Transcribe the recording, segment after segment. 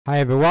Hi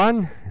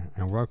everyone,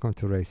 and welcome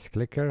to Race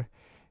Clicker.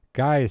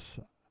 Guys,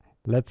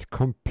 let's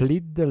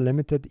complete the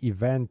limited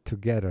event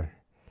together.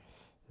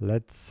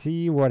 Let's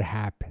see what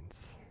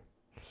happens.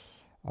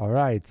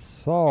 Alright,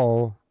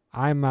 so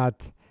I'm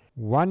at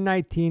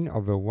 119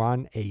 over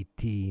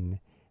 118,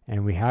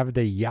 and we have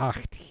the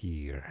yacht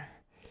here.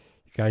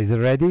 You guys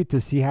ready to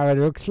see how it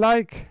looks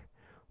like?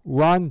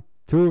 1,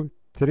 2,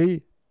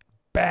 3,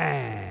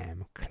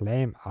 bam!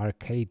 Claim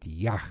Arcade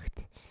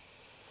Yacht.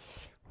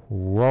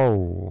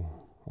 Whoa.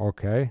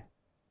 Okay.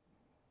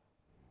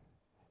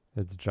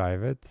 Let's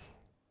drive it.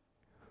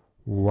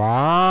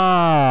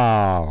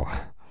 Wow!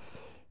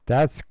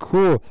 That's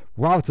cool.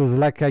 Wow, it was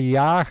like a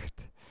yacht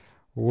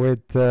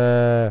with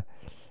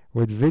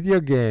video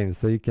games,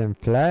 so you can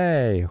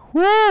play.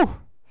 Woo!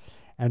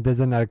 And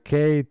there's an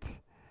arcade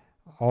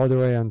all the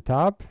way on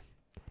top.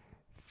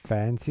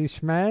 Fancy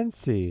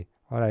schmancy.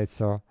 Alright,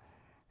 so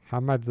how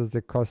much does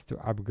it cost to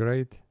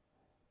upgrade?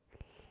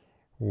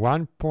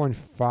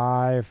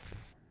 1.5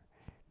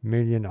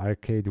 million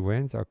arcade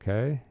wins.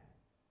 Okay,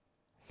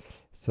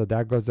 so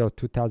that goes out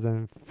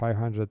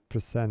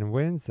 2,500%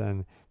 wins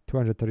and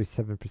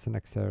 237%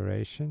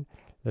 acceleration.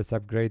 Let's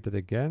upgrade it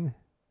again.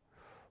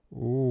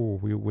 Ooh,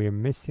 we're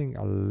missing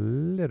a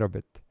little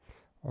bit.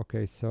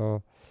 Okay,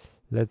 so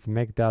let's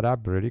make that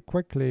up really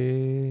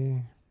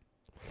quickly.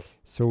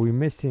 So we're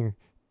missing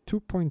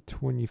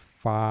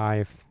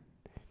 2.25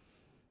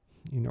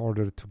 in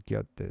order to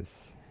get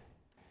this.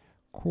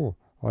 Cool.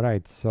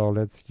 Alright, so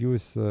let's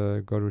use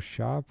go to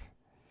shop.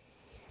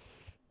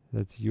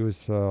 Let's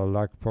use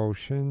luck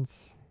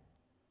potions.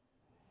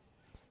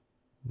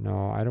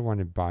 No, I don't want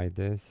to buy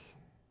this.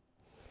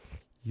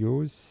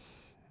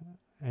 Use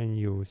and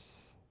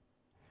use.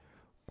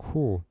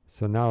 Cool.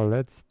 So now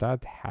let's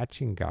start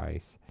hatching,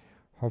 guys.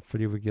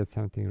 Hopefully we get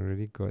something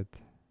really good.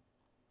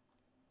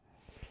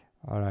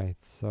 Alright,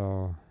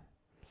 so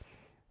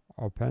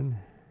open.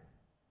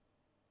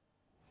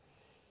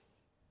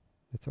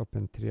 Let's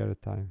open 3 at a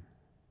time.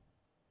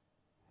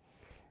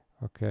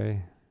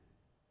 Okay,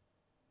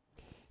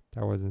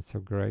 that wasn't so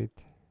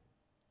great.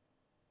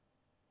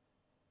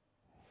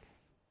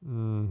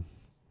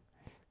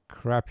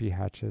 Crappy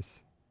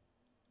hatches.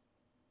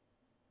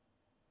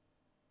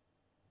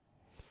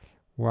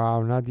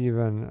 Wow, not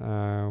even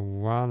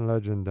one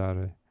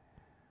legendary.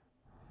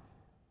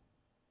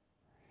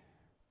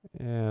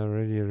 Yeah,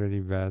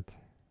 really bad.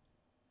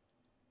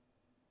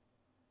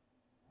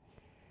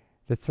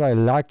 That's why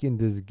luck in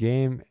this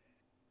game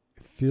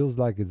feels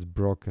like it's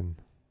broken.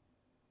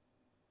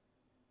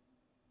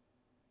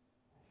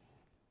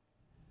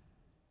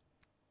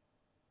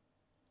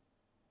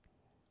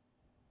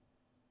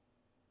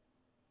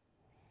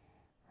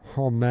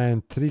 Oh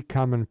man, 3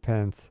 common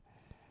pens.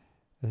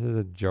 This is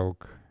a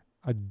joke.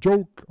 A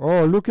joke!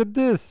 Oh, look at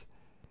this!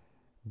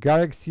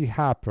 Galaxy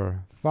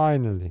Hopper,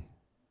 finally.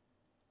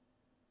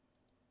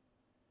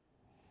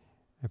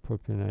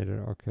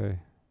 Epopinator, okay.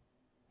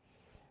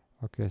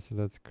 Okay, so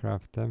let's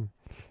craft them.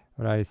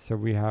 Alright, so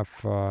we have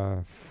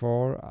 4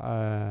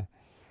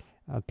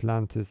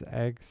 Atlantis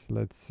eggs.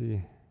 Let's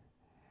see.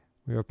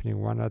 We're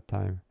opening 1 at a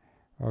time.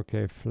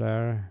 Okay,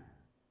 flare.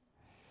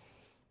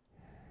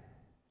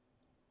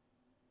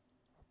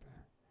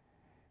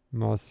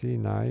 Mossy,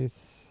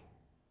 nice.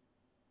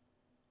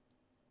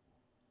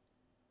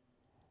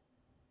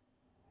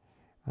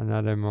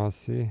 Another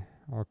mossy.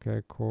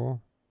 Okay,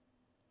 cool.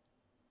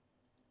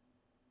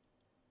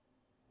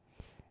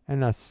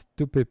 And a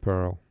stupid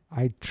pearl.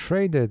 I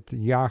traded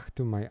yacht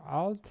to my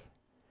alt,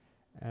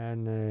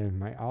 and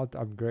my alt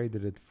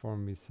upgraded it for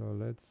me. So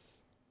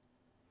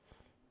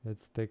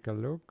let's take a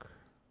look.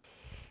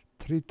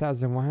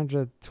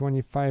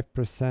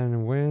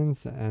 3,125%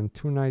 wins and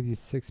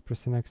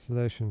 296%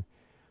 acceleration.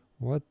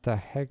 What the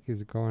heck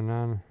is going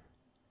on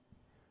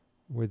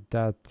with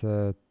that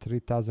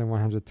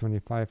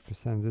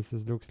 3,125%? This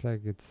looks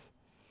like it's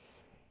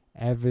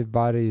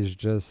everybody is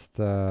just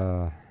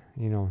you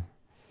know,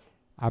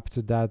 up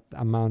to that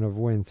amount of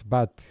wins.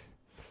 But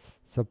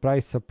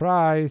surprise,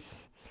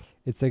 surprise,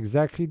 it's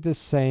exactly the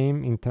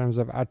same in terms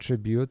of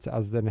attributes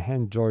as the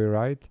hand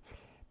Joyride,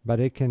 but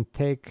it can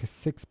take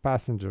 6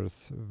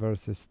 passengers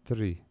versus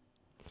 3.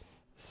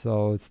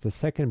 So it's the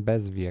second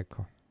best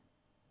vehicle.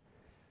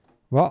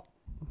 Well,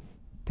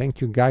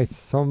 thank you guys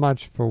so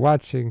much for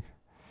watching.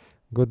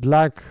 Good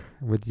luck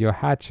with your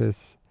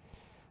hatches.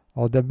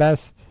 All the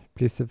best.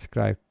 Please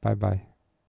subscribe. Bye bye.